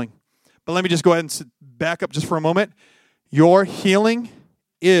receive your healing. But let me just go ahead and back up just for a moment. Your healing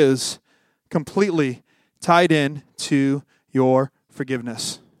is completely tied in to your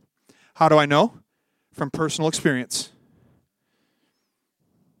forgiveness. How do I know? From personal experience.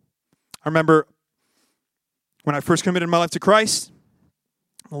 I remember when I first committed my life to Christ,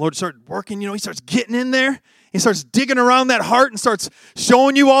 the Lord started working, He starts getting in there. He starts digging around that heart and starts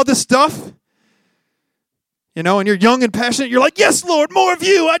showing you all this stuff. And you're young and passionate. You're like, yes, Lord, more of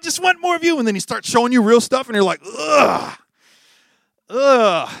you. I just want more of you. And then He starts showing you real stuff, and you're like,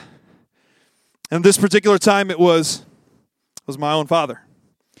 ugh. And this particular time, it was my own father.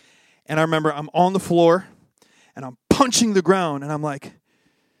 And I remember I'm on the floor, and I'm punching the ground, and I'm like,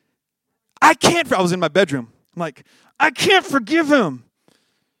 I was in my bedroom. I'm like, I can't forgive him.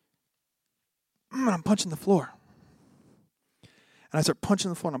 And I'm punching the floor. And I start punching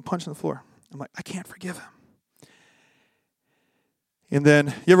the floor, and I'm punching the floor. I'm like, I can't forgive him. And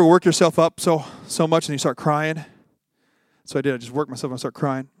then, you ever work yourself up so much and you start crying? So I did. I just worked myself and I start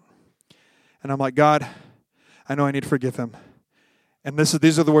crying. And I'm like, God, I know I need to forgive him. And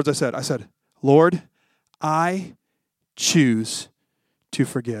these are the words I said. I said, Lord, I choose to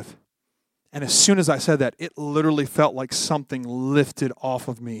forgive. And as soon as I said that, it literally felt like something lifted off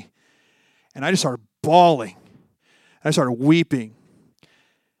of me. And I just started bawling. I started weeping.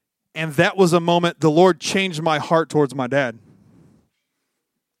 And that was a moment the Lord changed my heart towards my dad.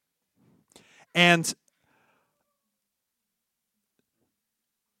 And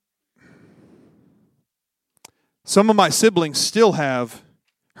some of my siblings still have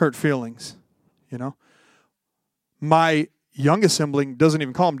hurt feelings, My youngest sibling doesn't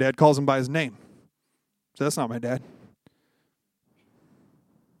even call him dad, calls him by his name. So that's not my dad.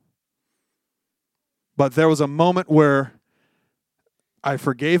 But there was a moment where I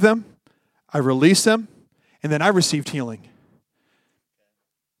forgave them, I released them, and then I received healing.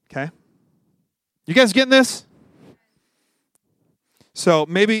 Okay? You guys getting this? So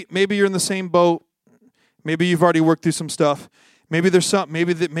maybe you're in the same boat. Maybe you've already worked through some stuff. Maybe there's something.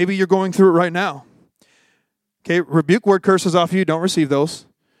 Maybe you're going through it right now. Okay, rebuke word curses off you. Don't receive those.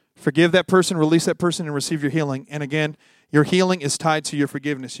 Forgive that person, release that person, and receive your healing. And again, your healing is tied to your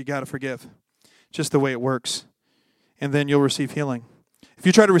forgiveness. You got to forgive. Just the way it works. And then you'll receive healing. If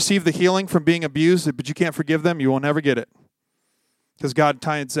you try to receive the healing from being abused, but you can't forgive them, you will never get it. Because God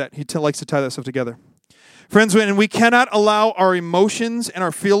ties that. He likes to tie that stuff together. Friends, and we cannot allow our emotions and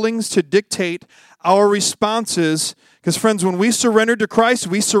our feelings to dictate our responses. Because friends, when we surrendered to Christ,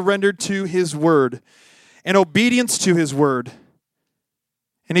 we surrendered to His Word and obedience to His Word.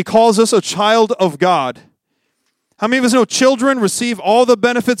 And He calls us a child of God. How many of us know children receive all the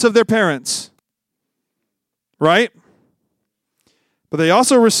benefits of their parents? Right? But they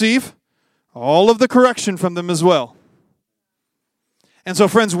also receive all of the correction from them as well. And so,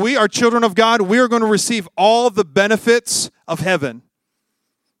 friends, we are children of God. We are going to receive all the benefits of heaven.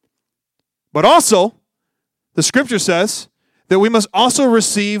 But also, the Scripture says that we must also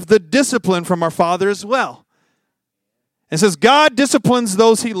receive the discipline from our Father as well. It says, God disciplines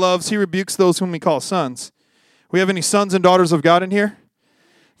those He loves. He rebukes those whom He calls sons. We have any sons and daughters of God in here?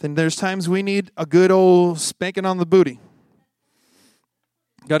 Then there's times we need a good old spanking on the booty.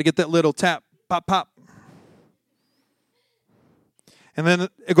 Got to get that little tap, pop, pop. And then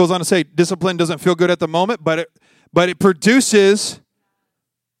it goes on to say, discipline doesn't feel good at the moment, but it produces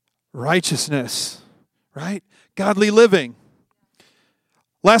righteousness, right? Godly living.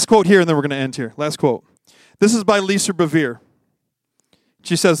 Last quote here, and then we're going to end here. Last quote. This is by Lisa Bevere.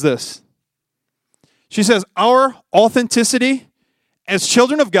 She says this. She says, our authenticity as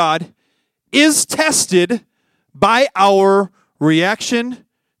children of God is tested by our reaction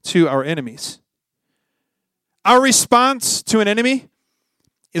to our enemies. Our response to an enemy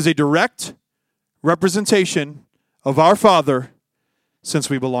is a direct representation of our Father since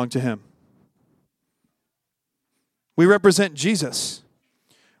we belong to Him. We represent Jesus.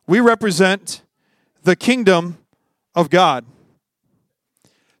 We represent the kingdom of God.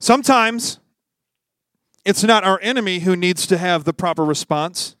 Sometimes it's not our enemy who needs to have the proper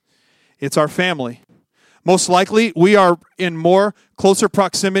response. It's our family. Most likely, we are in more closer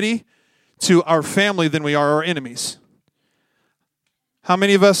proximity to our family than we are our enemies. How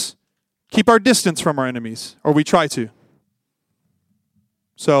many of us keep our distance from our enemies, or we try to?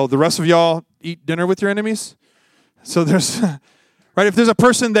 So the rest of y'all eat dinner with your enemies? So there's, right, if there's a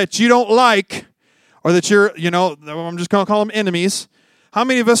person that you don't like, or that you're, I'm just going to call them enemies, how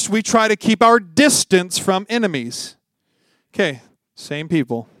many of us, we try to keep our distance from enemies? Okay, same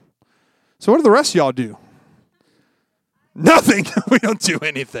people. So what do the rest of y'all do? Nothing. We don't do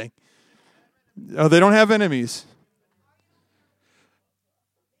anything. Oh, they don't have enemies.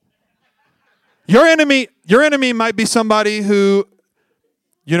 Your enemy might be somebody who,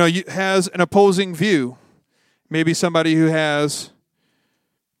 has an opposing view. Maybe somebody who has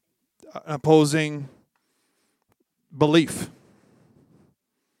an opposing belief.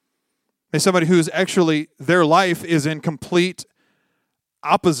 Maybe somebody who's actually, their life is in complete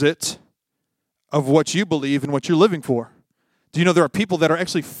opposite of what you believe and what you're living for. Do you know there are people that are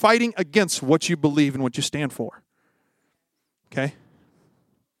actually fighting against what you believe and what you stand for? Okay?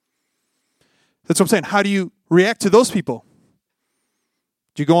 That's what I'm saying. How do you react to those people?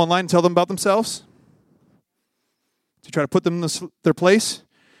 Do you go online and tell them about themselves? Do you try to put them in their place?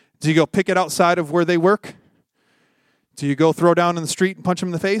 Do you go pick it outside of where they work? Do you go throw down in the street and punch them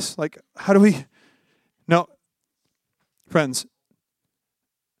in the face? Like, how do we? No. Friends,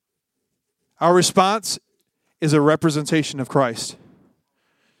 our response is a representation of Christ.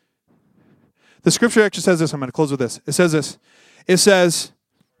 The scripture actually says this. I'm going to close with this. It says this. It says,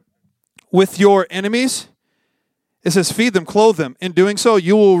 with your enemies, it says, feed them, clothe them. In doing so,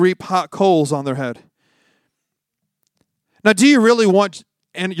 you will reap hot coals on their head. Now, do you really want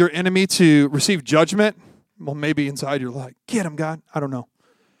your enemy to receive judgment? Well, maybe inside you're like, get him, God. I don't know.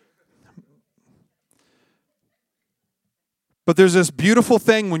 But there's this beautiful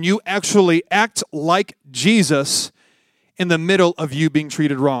thing when you actually act like Jesus in the middle of you being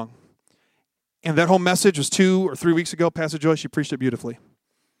treated wrong. And that whole message was 2 or 3 weeks ago. Pastor Joyce, she preached it beautifully.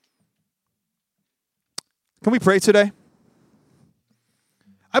 Can we pray today?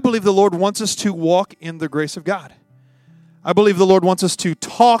 I believe the Lord wants us to walk in the grace of God. I believe the Lord wants us to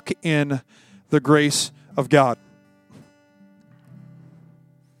talk in the grace of God.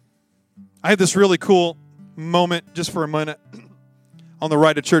 I had this really cool moment just for a minute on the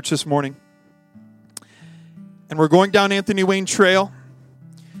ride to church this morning. And we're going down Anthony Wayne Trail.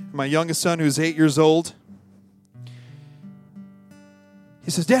 My youngest son, who's 8 years old,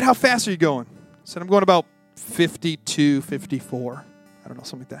 he says, Dad, how fast are you going? I said, I'm going about 52, 54. I don't know,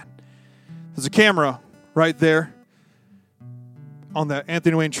 something like that. There's a camera right there on the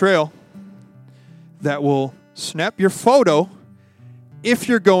Anthony Wayne Trail that will snap your photo if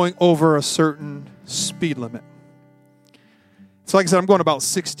you're going over a certain speed limit. So like I said, I'm going about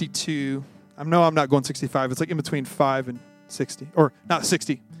 62. I'm not going 65. It's like in between 5 and 60. Or not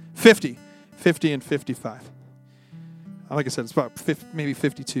 60, 50. 50 and 55. Like I said, it's about 50, maybe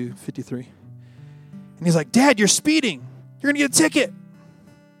 52, 53. And he's like, Dad, you're speeding. You're going to get a ticket.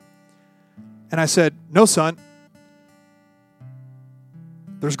 And I said, no, son.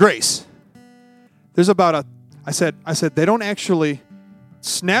 There's grace. There's about I said, they don't actually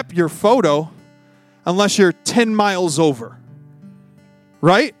snap your photo unless you're 10 miles over.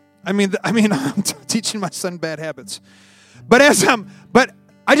 Right? I mean, I'm teaching my son bad habits. But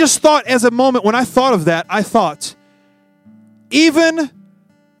I just thought as a moment, when I thought of that, I thought, even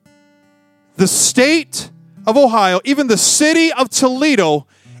the state of Ohio, even the city of Toledo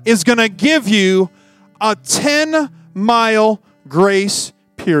is going to give you a 10-mile grace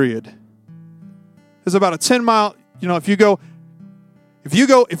period. There's about a 10-mile, I'm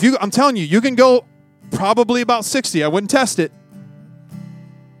telling you, you can go probably about 60. I wouldn't test it.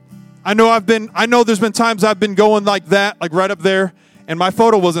 I know there's been times I've been going like that, like right up there, and my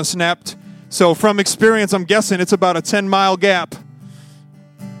photo wasn't snapped. So from experience, I'm guessing it's about a 10-mile gap.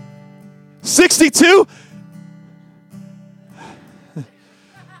 62?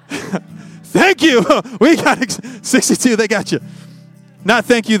 Thank you. We got 62. They got you. Not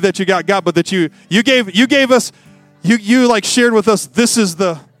thank you that you got God, but that you gave us, you like shared with us. This is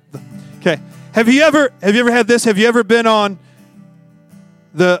the okay. Have you ever had this? Have you ever been on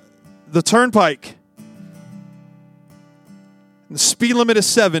the turnpike? The speed limit is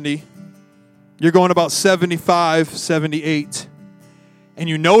 70. You're going about 75, 78. And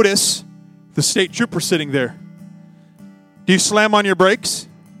you notice the state trooper sitting there. Do you slam on your brakes?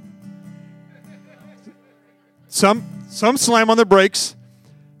 Some slam on their brakes.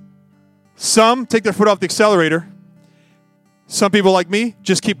 Some take their foot off the accelerator. Some people like me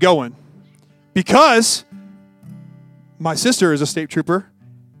just keep going. Because my sister is a state trooper.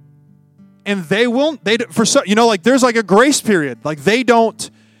 And there's like a grace period. Like they don't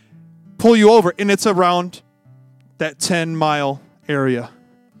pull you over. And it's around that 10-mile area.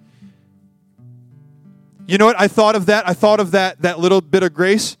 You know what? I thought of that little bit of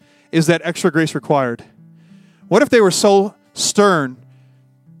grace is that extra grace required. What if they were so stern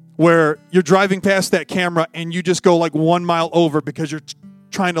where you're driving past that camera and you just go like 1 mile over because you're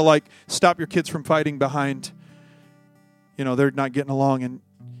trying to like stop your kids from fighting behind, they're not getting along and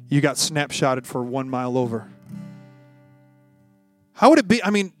you got snapshotted for 1 mile over. How would it be? I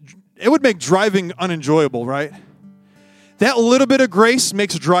mean, it would make driving unenjoyable, right? That little bit of grace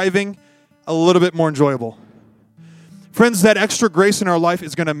makes driving a little bit more enjoyable. Friends, that extra grace in our life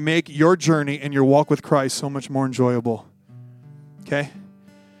is going to make your journey and your walk with Christ so much more enjoyable. Okay?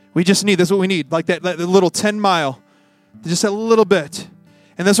 We just need, that's what we need, like that little 10 mile, just a little bit.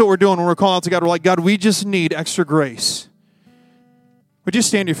 And that's what we're doing when we're calling out to God. We're like, God, we just need extra grace. Would you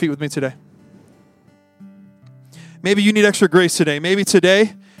stand to your feet with me today? Maybe you need extra grace today. Maybe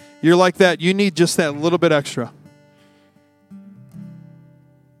today you're like that. You need just that little bit extra.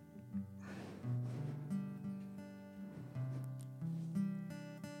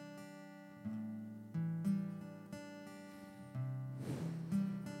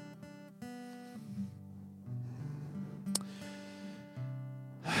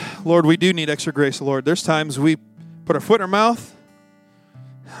 Lord, we do need extra grace, Lord. There's times we put our foot in our mouth.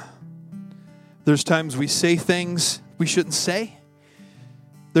 There's times we say things we shouldn't say.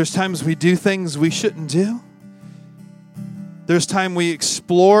 There's times we do things we shouldn't do. There's time we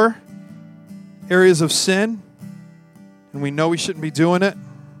explore areas of sin and we know we shouldn't be doing it.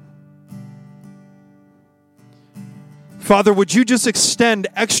 Father, would you just extend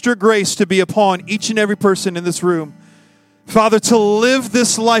extra grace to be upon each and every person in this room? Father, to live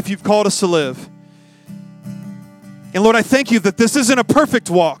this life you've called us to live. And Lord, I thank you that this isn't a perfect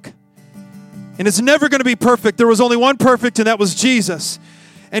walk. And it's never going to be perfect. There was only one perfect, and that was Jesus.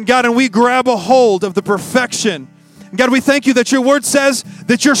 And God, and we grab a hold of the perfection. And God, we thank you that your word says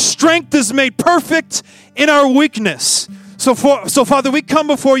that your strength is made perfect in our weakness. So Father, we come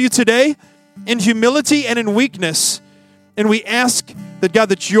before you today in humility and in weakness. And we ask that, God,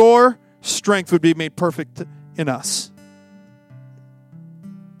 that your strength would be made perfect in us.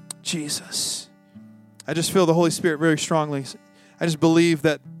 Jesus. I just feel the Holy Spirit very strongly. I just believe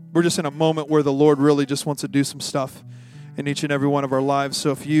that we're just in a moment where the Lord really just wants to do some stuff in each and every one of our lives.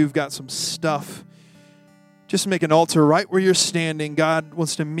 So if you've got some stuff, just make an altar right where you're standing. God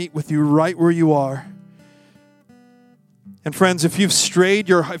wants to meet with you right where you are. And friends, if you've strayed,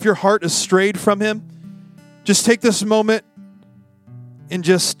 if your heart is strayed from Him, just take this moment and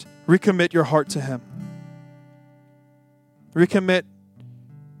just recommit your heart to Him. Recommit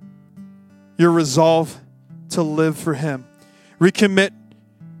your resolve to live for Him. Recommit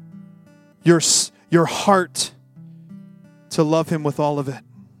your heart to love Him with all of it.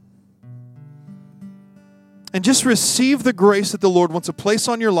 And just receive the grace that the Lord wants to place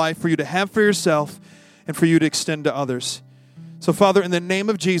on your life for you to have for yourself and for you to extend to others. So, Father, in the name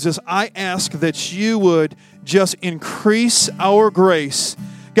of Jesus, I ask that you would just increase our grace.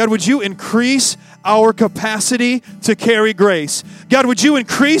 God, would you increase our capacity to carry grace? God, would you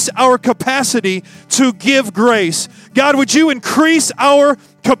increase our capacity to give grace? God, would you increase our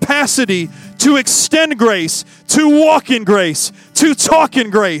capacity to extend grace, to walk in grace, to talk in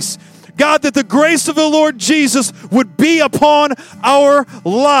grace? God, that the grace of the Lord Jesus would be upon our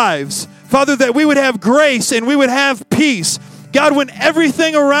lives. Father, that we would have grace and we would have peace. God, when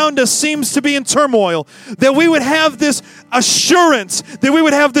everything around us seems to be in turmoil, that we would have this assurance, that we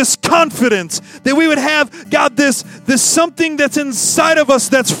would have this confidence, that we would have, God, this something that's inside of us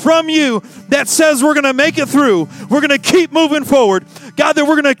that's from you that says we're going to make it through. We're going to keep moving forward. God, that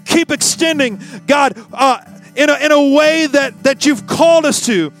we're going to keep extending, God, in a way that you've called us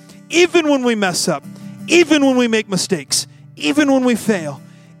to, even when we mess up, even when we make mistakes, even when we fail,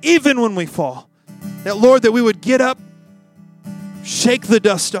 even when we fall. That, Lord, that we would get up, shake the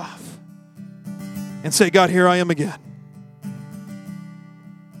dust off, and say, God, here I am again.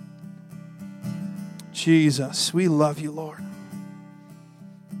 Jesus, we love you, Lord.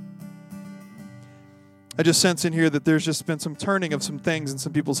 I just sense in here that there's just been some turning of some things in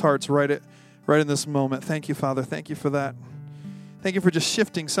some people's hearts right in this moment. Thank you, Father. Thank you for that. Thank you for just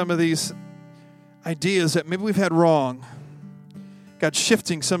shifting some of these ideas that maybe we've had wrong. God,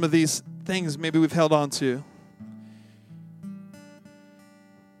 shifting some of these things maybe we've held on to.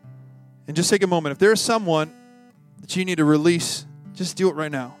 And just take a moment. If there is someone that you need to release, just do it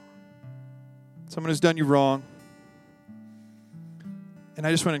right now. Someone who's done you wrong. And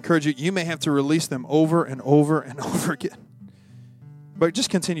I just want to encourage you, you may have to release them over and over and over again. But just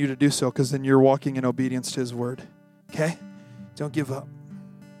continue to do so, because then you're walking in obedience to His word. Okay? Don't give up.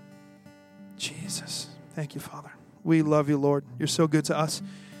 Jesus. Thank you, Father. We love you, Lord. You're so good to us.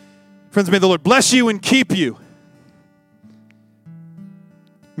 Friends, may the Lord bless you and keep you.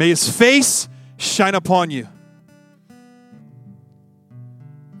 May His face shine upon you.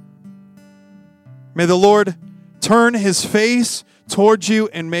 May the Lord turn His face towards you,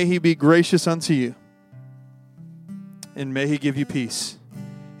 and may He be gracious unto you. And may He give you peace.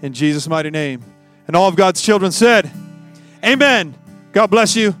 In Jesus' mighty name. And all of God's children said, amen. God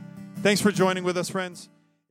bless you. Thanks for joining with us, friends.